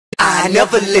I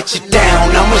never let you down,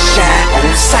 I'ma shine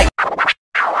on sight.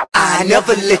 I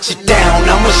never let you down,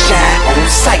 I'ma shine on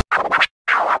sight.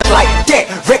 Like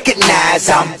that, recognize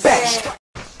I'm back.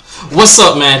 What's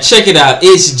up, man? Check it out.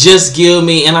 It's Just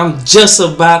Gilme, and I'm just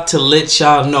about to let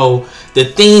y'all know the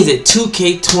things that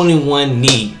 2K21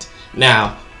 need.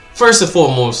 Now, first and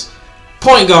foremost,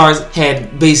 point guards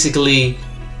had basically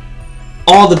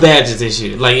all the badges this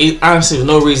year. Like, honestly, there's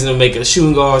no reason to make a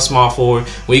shooting guard, small forward,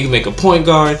 when you can make a point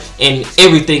guard and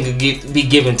everything could be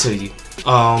given to you.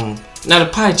 Now the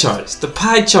pie charts. The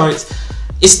pie charts,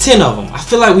 it's 10 of them. I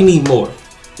feel like we need more.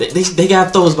 They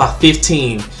got those about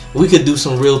 15. We could do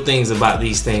some real things about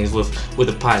these things with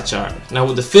the pie chart. Now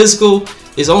with the physical,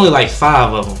 it's only like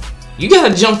 5 of them. You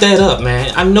gotta jump that up,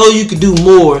 man. I know you could do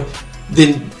more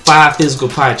than 5 physical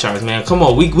pie charts, man. Come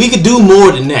on, we could do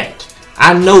more than that.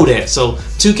 I know that. So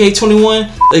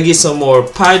 2K21, let's get some more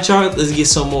pie charts. Let's get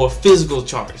some more physical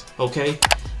charts. Okay.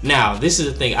 Now this is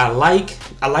the thing. I like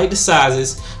the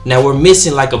sizes. Now we're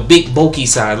missing like a big bulky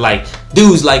size. Like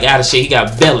dudes like out of shape. He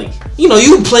got belly. You know,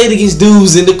 you played against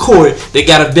dudes in the court that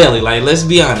got a belly. Like, let's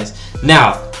be honest.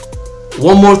 Now,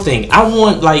 one more thing. I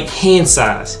want like hand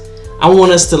size. I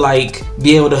want us to like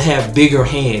be able to have bigger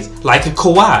hands, like a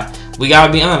Kawhi. We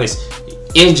gotta be honest.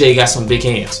 MJ got some big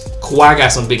hands. Kawhi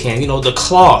got some big hands. You know, the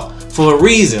claw for a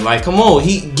reason. Like, come on,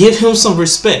 give him some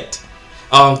respect.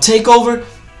 Takeover.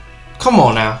 Come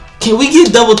on now. Can we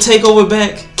get double takeover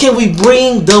back? Can we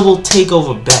bring double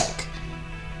takeover back?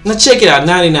 Now check it out,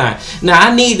 99. Now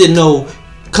I need to know,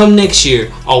 come next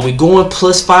year, are we going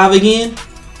 +5 again?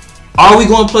 Are we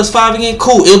going +5 again?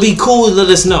 Cool. It'll be cool to let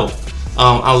us know.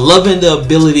 I'm loving the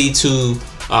ability to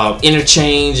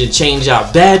interchange and change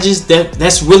out badges.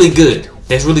 That's really good.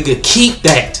 That's really good. Keep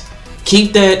that.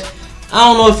 Keep that. I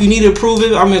don't know if you need to improve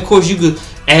it. I mean, of course, you could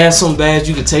add some badges.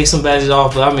 You could take some badges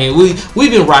off. But I mean,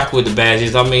 we've been rocking with the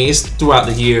badges. I mean, it's throughout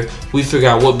the year. We figure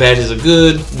out what badges are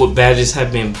good, what badges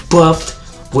have been buffed,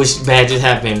 which badges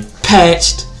have been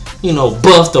patched, you know,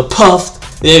 buffed or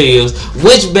puffed. There he is.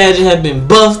 Which badges have been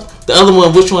buffed, the other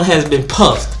one, which one has been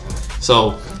puffed.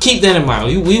 So keep that in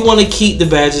mind. We want to keep the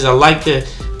badges. I like the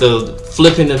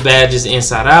flipping the badges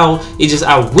inside out. It just,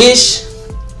 I wish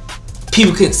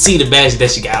people couldn't see the badge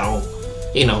that you got on.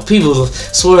 You know, people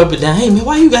swear up and down, hey man,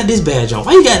 why you got this badge on?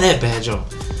 Why you got that badge on?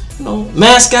 You know,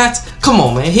 mascots, come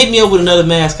on man, hit me up with another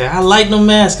mascot. I like no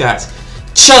mascots.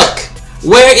 Chuck,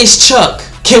 where is Chuck?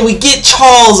 Can we get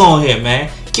Charles on here, man?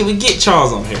 Can we get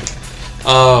Charles on here?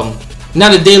 Now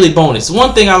the daily bonus.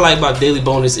 One thing I like about daily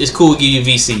bonus is cool, give you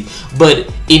VC, but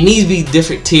it needs to be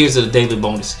different tiers of the daily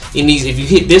bonus. It needs, if you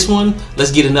hit this one, let's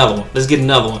get another one. Let's get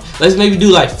another one. Let's maybe do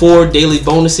like 4 daily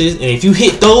bonuses, and if you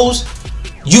hit those,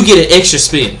 you get an extra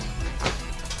spin.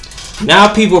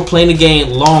 Now people are playing the game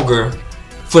longer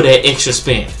for that extra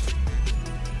spin.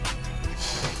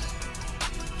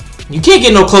 You can't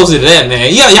get no closer to that,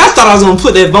 man. Y'all thought I was gonna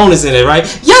put that bonus in there, right?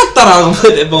 Y'all thought I was gonna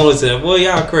put that bonus in there. Boy,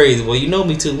 y'all crazy. Well, you know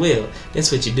me too well. That's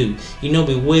what you do. You know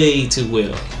me way too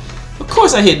well. Of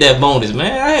course I hit that bonus,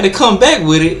 man. I had to come back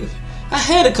with it. I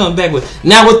had to come back with it.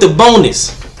 Now with the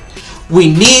bonus,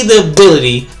 we need the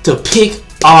ability to pick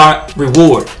our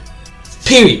reward.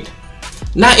 Period.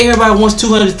 Not everybody wants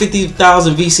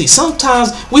 250,000 VC.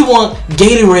 Sometimes we want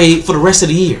Gatorade for the rest of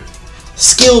the year.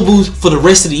 Skill boost for the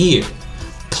rest of the year.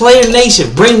 Player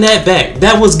Nation, bring that back.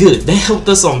 That was good. That helped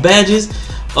us on badges,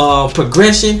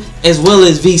 progression, as well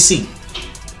as VC.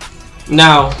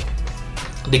 Now,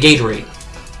 the Gatorade.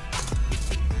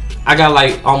 I got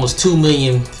like almost 2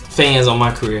 million fans on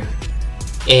my career,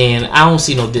 and I don't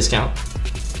see no discount.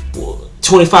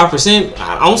 25%,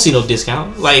 I don't see no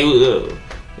discount. Like,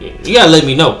 you gotta let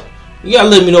me know. You gotta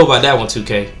let me know about that one,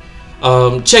 2K.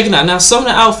 Check it out. Now, some of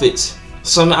the outfits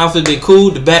been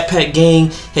cool. The backpack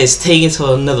gang has taken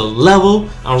to another level.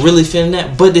 I'm really feeling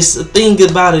that. But the thing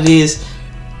about it is,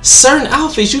 certain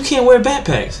outfits you can't wear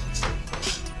backpacks.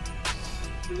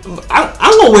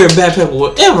 I'm gonna wear a backpack with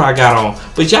whatever I got on.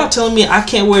 But y'all telling me I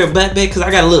can't wear a backpack because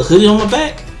I got a little hoodie on my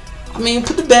back? I mean,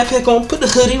 put the backpack on, put the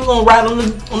hoodie. We're gonna ride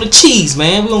on the cheese,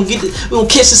 man. We're gonna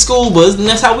catch the school bus, and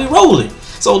that's how we rolling.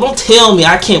 So don't tell me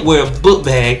I can't wear a book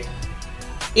bag,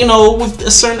 you know, with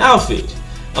a certain outfit.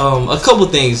 A couple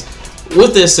things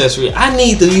with the accessory. I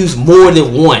need to use more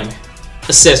than one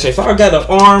accessory. If I got an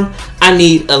arm, I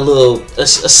need a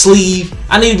sleeve.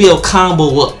 I need to be able to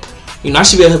combo up. You know, I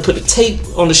should be able to put the tape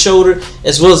on the shoulder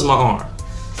as well as my arm.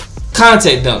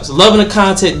 Contact dunks. Loving the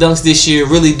contact dunks this year,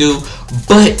 really do.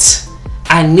 But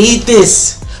I need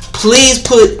this. Please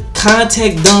put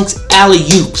contact dunks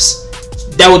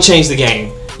alley-oops. That will change the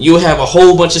game. You'll have a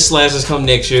whole bunch of slashers come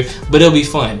next year, but it'll be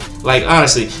fun. Like,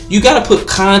 honestly, you gotta put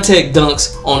contact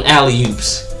dunks on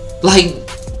alley-oops. Like,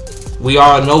 we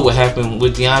all know what happened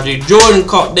with DeAndre Jordan.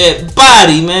 Caught that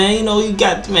body, man. You know,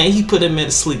 he put him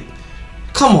to sleep.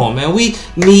 Come on, man. We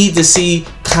need to see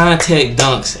contact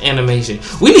dunks animation.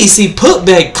 We need to see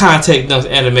putback contact dunks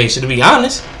animation, to be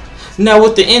honest. Now,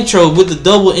 with the intro, with the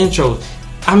double intro,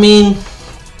 I mean,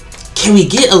 can we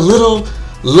get a little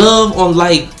love on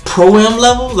like pro-am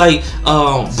level, like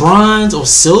bronze or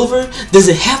silver? Does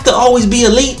it have to always be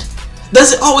elite?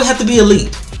 Does it always have to be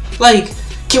elite? Like,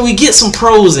 can we get some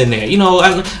pros in there? You know,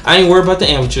 I ain't worried about the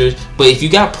amateurs, but if you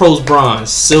got pros, bronze,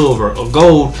 silver, or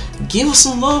gold, give us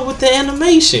some love with the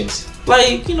animations.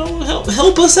 Like, you know,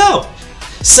 help us out.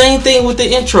 Same thing with the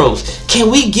intros.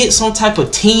 Can we get some type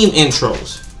of team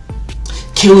intros?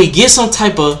 Can we get some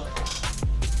type of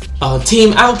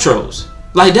team outros?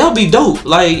 Like, that would be dope.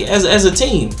 Like, as a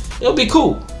team, it'll be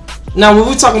cool. Now, when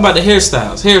we're talking about the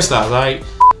hairstyles, all right?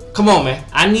 Come on, man.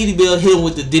 I need to be able to hit him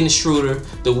with the Dennis Schroeder,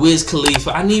 the Wiz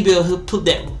Khalifa. I need to be able to put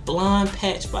that blonde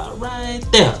patch spot right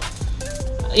there.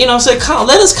 You know what I'm saying?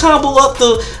 Let us combo up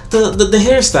the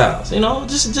hairstyles. You know,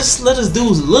 just let us do a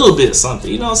little bit of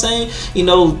something. You know what I'm saying? You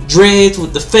know, dreads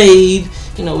with the fade.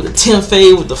 You know, with the 10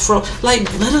 fade with the fro. Like,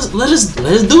 let us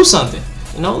do something.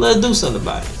 You know, let us do something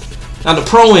about it. Now the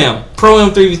Pro-Am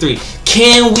 3v3.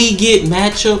 Can we get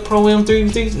matchup Pro-Am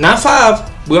 3v3? Not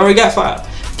 5. We already got 5.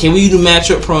 Can we do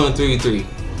matchup Pro-Am 3v3?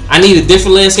 I need a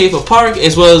different landscape for Park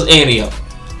as well as Antioch.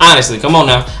 Honestly, come on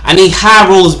now. I need high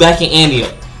rollers back in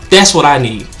Antioch. That's what I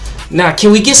need. Now,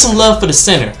 can we get some love for the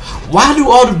center? Why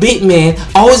do all the big men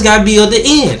always gotta be at the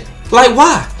end? Like,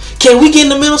 why? Can we get in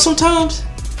the middle sometimes?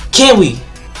 Can we?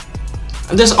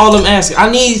 That's all I'm asking.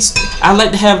 I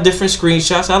like to have different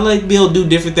screenshots. I like to be able to do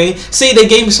different things. See, they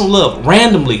gave me some love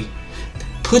randomly.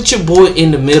 Put your boy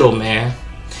in the middle, man.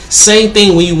 Same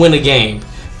thing when you win a game.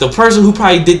 The person who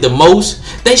probably did the most,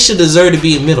 they should deserve to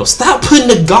be in the middle. Stop putting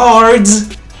the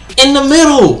guards in the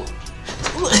middle.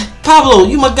 Pablo,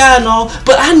 you my guy and all,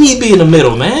 but I need to be in the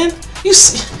middle, man. You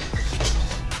see,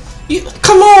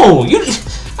 come on.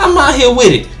 I'm out here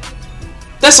with it.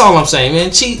 That's all I'm saying,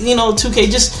 man. You know, 2K,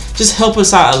 just help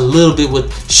us out a little bit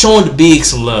with showing the big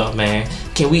some love, man.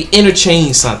 Can we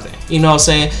interchange something? You know what I'm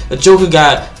saying? The Joker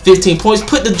got 15 points.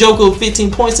 Put the Joker with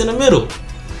 15 points in the middle.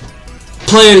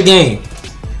 Player of the game.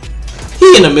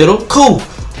 He in the middle. Cool.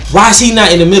 Why is he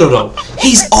not in the middle, though?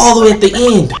 He's all the way at the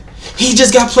end. He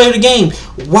just got player of the game.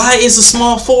 Why is a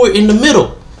small forward in the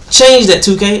middle? Change that,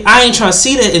 2K. I ain't trying to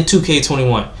see that in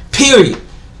 2K21. Period.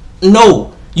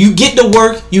 No. You get the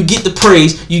work, you get the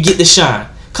praise, you get the shine.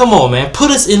 Come on, man.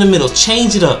 Put us in the middle.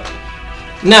 Change it up.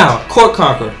 Now, Court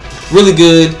Conqueror. Really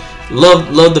good.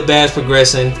 Love the badge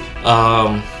progressing.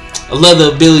 I love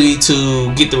the ability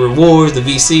to get the rewards, the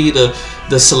VC, the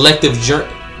selective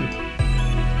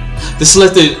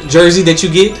jersey that you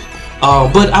get.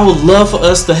 But I would love for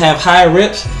us to have higher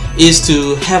reps is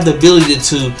to have the ability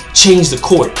to change the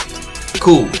court.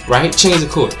 Cool, right? Change the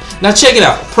court. Now check it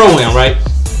out. Pro-Am, right?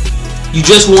 You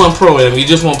just won Pro-Am. You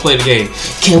just want to play the game.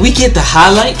 Can we get the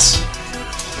highlights?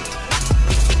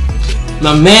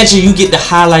 Now imagine you get the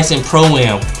highlights in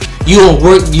Pro-Am. You don't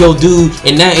work your dude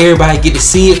and now everybody get to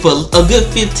see it for a good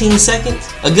 15 seconds.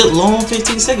 A good long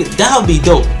 15 seconds. That would be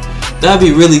dope. That would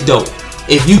be really dope.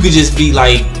 If you could just be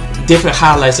like different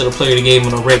highlights of the player of the game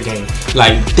in a red game.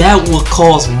 Like, that will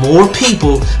cause more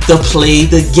people to play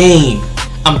the game.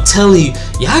 I'm telling you,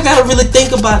 y'all gotta really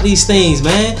think about these things,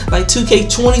 man. Like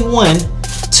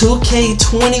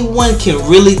 2K21 can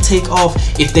really take off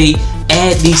if they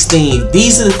add these things.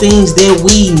 These are the things that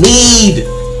we need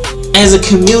as a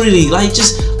community. Like,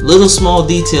 just little small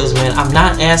details, man. I'm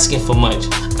not asking for much.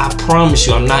 I promise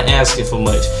you, I'm not asking for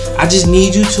much. I just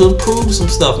need you to improve some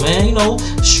stuff, man. You know,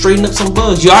 straighten up some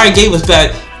bugs. You already gave us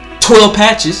back 12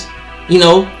 patches. You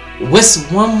know, what's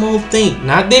one more thing?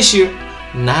 Not this year.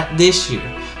 Not this year.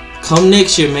 Come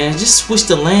next year, man. Just switch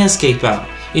the landscape out.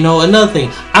 You know, another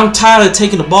thing. I'm tired of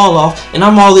taking the ball off and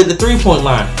I'm all at the three-point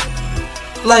line.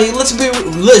 Like, let's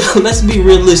be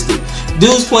realistic.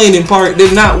 Dudes playing in park,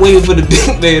 they're not waiting for the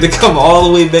big man to come all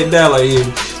the way back down. Like,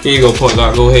 here you go, point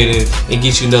guard. Go ahead and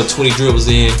get you another 20 dribbles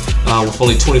in with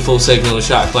only 24 seconds on the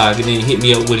shot clock, and then you hit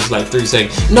me up with it's like 3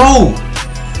 seconds. No,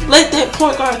 let that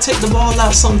point guard take the ball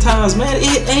out sometimes, man.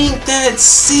 It ain't that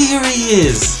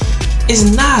serious. It's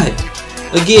not.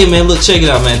 Again, man, look, check it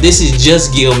out, man. This is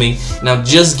Just Gil Me. Now,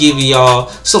 just giving y'all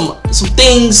some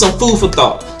things, some food for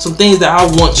thought. Some things that I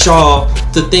want y'all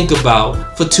to think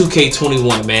about for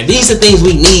 2K21, man. These are things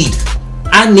we need.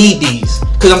 I need these.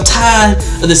 Because I'm tired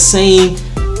of the same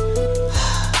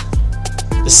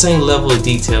level of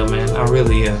detail, man. I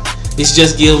really am. This is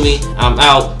Just Gil Me. I'm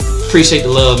out. Appreciate the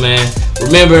love, man.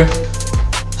 Remember,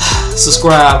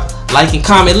 subscribe, Like and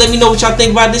comment. Let me know what y'all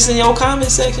think about this in your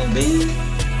comment section, B.